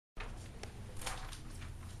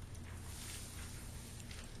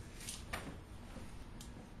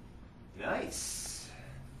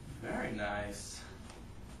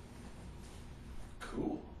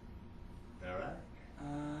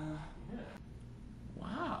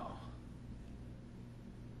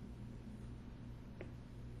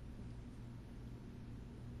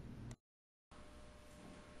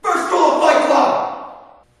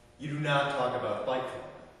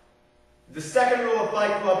second rule of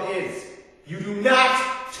Fight Club is, you do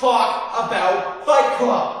not talk about Fight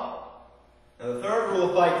Club. Now the third rule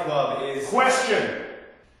of Fight Club is... Question!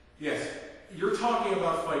 Yes, you're talking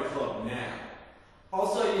about Fight Club now.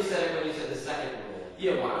 Also, you said it when you said the second rule.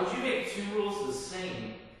 Yeah, why would you make two rules the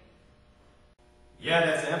same? Yeah,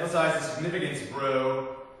 that's to emphasize the significance,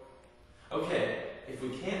 bro. Okay, if we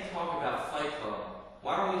can't talk about Fight Club,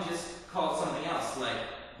 why don't we just call it something else, like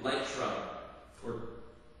Light Shrub? Or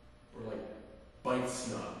like, Bite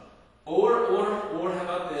Snub. Or how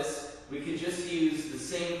about this? We could just use the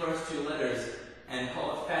same first two letters and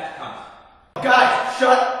call it Fat Cunt. Guys,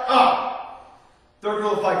 shut up! Third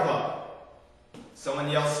rule of Fight Club. Someone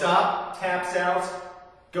yells stop, taps out,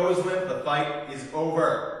 goes limp, the fight is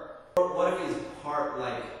over. Or what if he's part,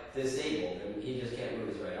 like, disabled and he just can't move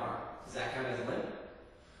his right arm? Does that count as a limp?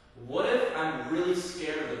 What if I'm really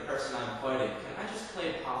scared of the person I'm fighting? Can I just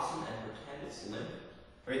play possum and pretend it's limp?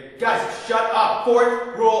 Wait, guys, shut up!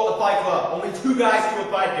 Fourth rule of Fight Club. Only two guys to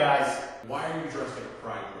a fight, guys. Why are you dressed like a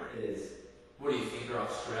pride parade? It is. What do you think, you're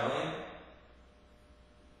Australian?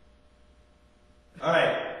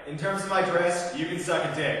 Alright, in terms of my dress, you can suck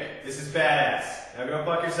a dick. This is badass. Now go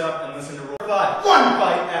fuck yourself and listen to Rule 5. One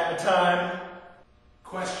fight at a time.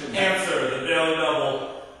 Question. Answer the Daily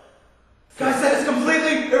Double. Guys, that is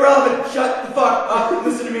completely irrelevant. Shut the fuck up and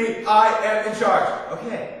listen to me. I am in charge.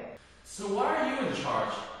 Okay. So why are you in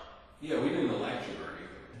charge? Yeah, we didn't elect you or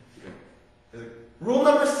anything. Rule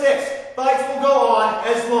number 6. Fights will go on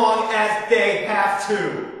as long as they have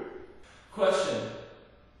to. Question.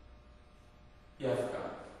 Yeah, I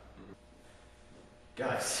forgot.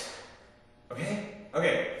 Guys. Okay?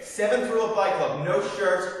 Okay. 7th rule of Fight Club. No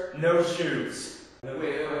shirt, no shoes.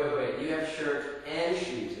 Wait. You have shirts and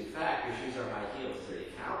shoes. In fact, your shoes are high heels. Do they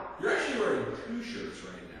count? You're actually wearing 2 shirts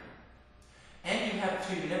right now. And you have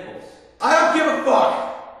 2 nipples. I don't give a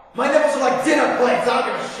fuck! My nipples are like dinner plates. I don't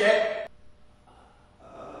give a shit.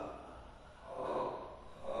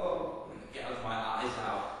 Gouge my eyes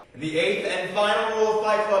out. And the 8th and final rule of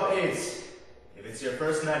Fight Club is, if it's your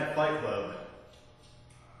first night at Fight Club,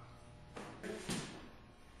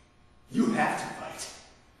 you have to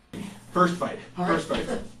fight. First fight. First fight.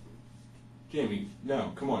 Jamie,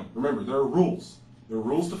 no, come on. Remember, there are rules. There are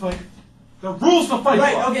rules to fight. There are rules to fight.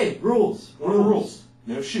 Right, Club. okay, rules. What are the rules?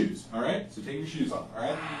 No shoes, alright? So take your shoes off,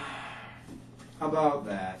 alright? How about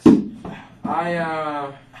that? I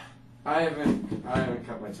haven't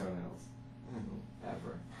cut my toenails.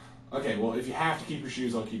 Ever. Okay, well, if you have to keep your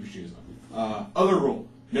shoes, I'll keep your shoes on. Other rule,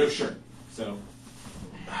 no shirt. So,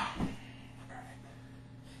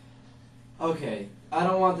 Okay, I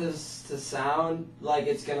don't want this to sound like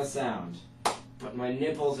it's gonna sound, but my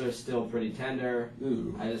nipples are still pretty tender.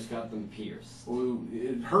 ooh. I just got them pierced. Well,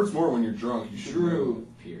 it hurts more when you're drunk. You should True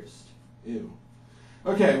pierced. Ew.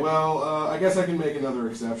 Okay, well, I guess I can make another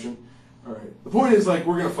exception. Alright. The point is, like,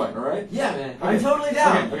 we're gonna fight, alright? Yeah, man. Okay. I'm totally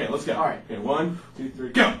down. Okay, let's go. All right. Okay, 1, 2, 3,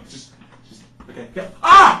 go! Just, okay, go.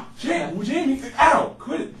 Ah! Jamie! Ow!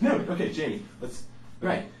 Quit it! No, okay, Jamie, let's...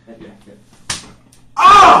 Right. Yeah.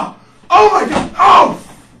 Ah! Oh my god! Oh!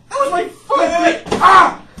 That was my foot! Wait.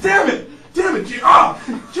 Ah! Damn it! Ah!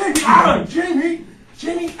 Jamie! Ow! Jamie!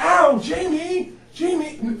 Ow! Jamie!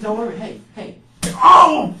 Don't worry. Hey.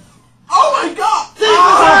 Oh! Oh my god! This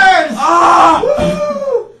hurts! Ah!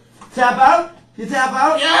 Tap out? You tap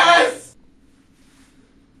out? Yes!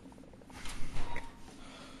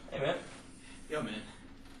 Hey, man. Yo, man.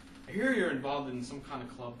 I hear you're involved in some kind of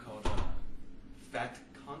club called Fat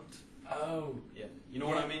Cunt. Oh. Yeah. You know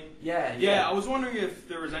what I mean? Yeah. Yeah, I was wondering if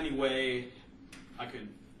there was any way I could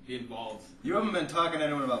be involved. You haven't been talking to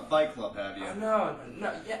anyone about Fight Club, have you? No.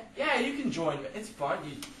 Yeah, you can join. It's fun.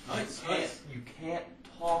 Nice. You can't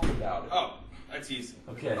talk about it. Oh, that's easy.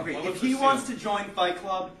 Okay. Okay, Well, if let's he assume. wants to join Fight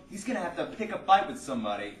Club, he's gonna have to pick a fight with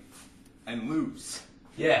somebody and lose.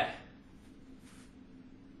 Yeah.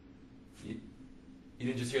 You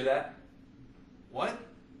didn't just hear that? What?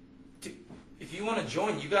 If you want to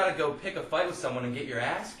join, you gotta go pick a fight with someone and get your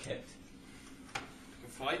ass kicked. A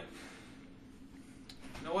fight?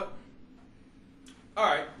 You know what?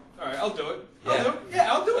 Alright, I'll do it.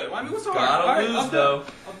 I'll do it. I mean, what's so hard? Gotta All right, lose, I'll do though. it.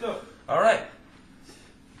 I'll do it. All right.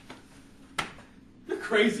 You're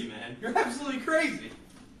crazy, man. You're absolutely crazy.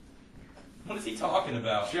 What is he talking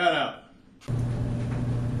about? Shut up.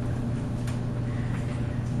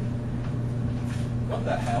 What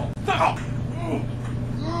the hell?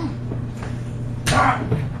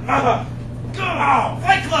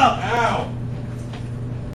 Fight Club! Ow!